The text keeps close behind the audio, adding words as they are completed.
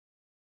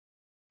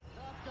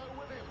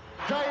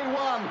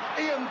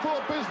one. Ian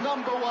Thorpe is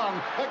number one.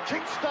 A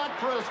kickstart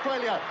for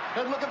Australia.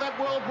 And look at that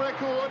world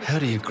record. How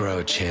do you grow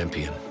a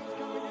champion?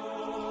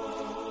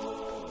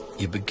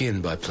 You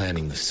begin by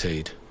planting the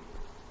seed.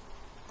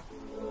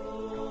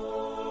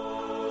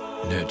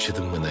 Nurture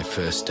them when they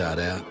first start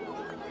out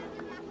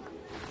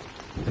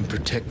and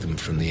protect them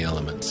from the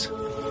elements.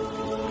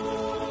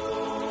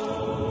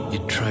 You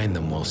train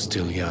them while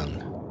still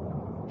young.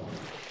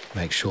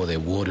 Make sure they're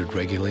watered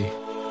regularly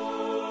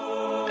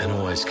and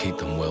always keep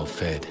them well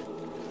fed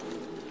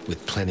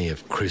with plenty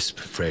of crisp,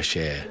 fresh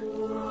air.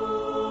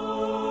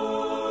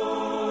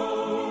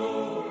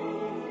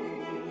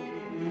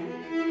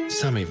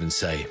 Some even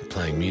say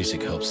playing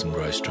music helps them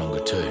grow stronger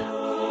too.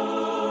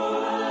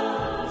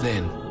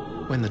 Then,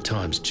 when the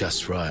time's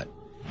just right,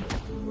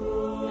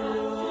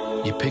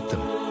 you pick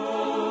them.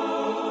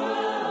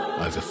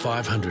 Over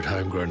 500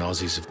 homegrown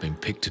Aussies have been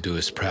picked to do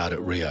us proud at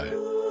Rio.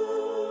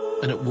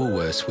 And at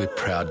Woolworths, we're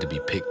proud to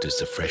be picked as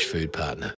the fresh food partner.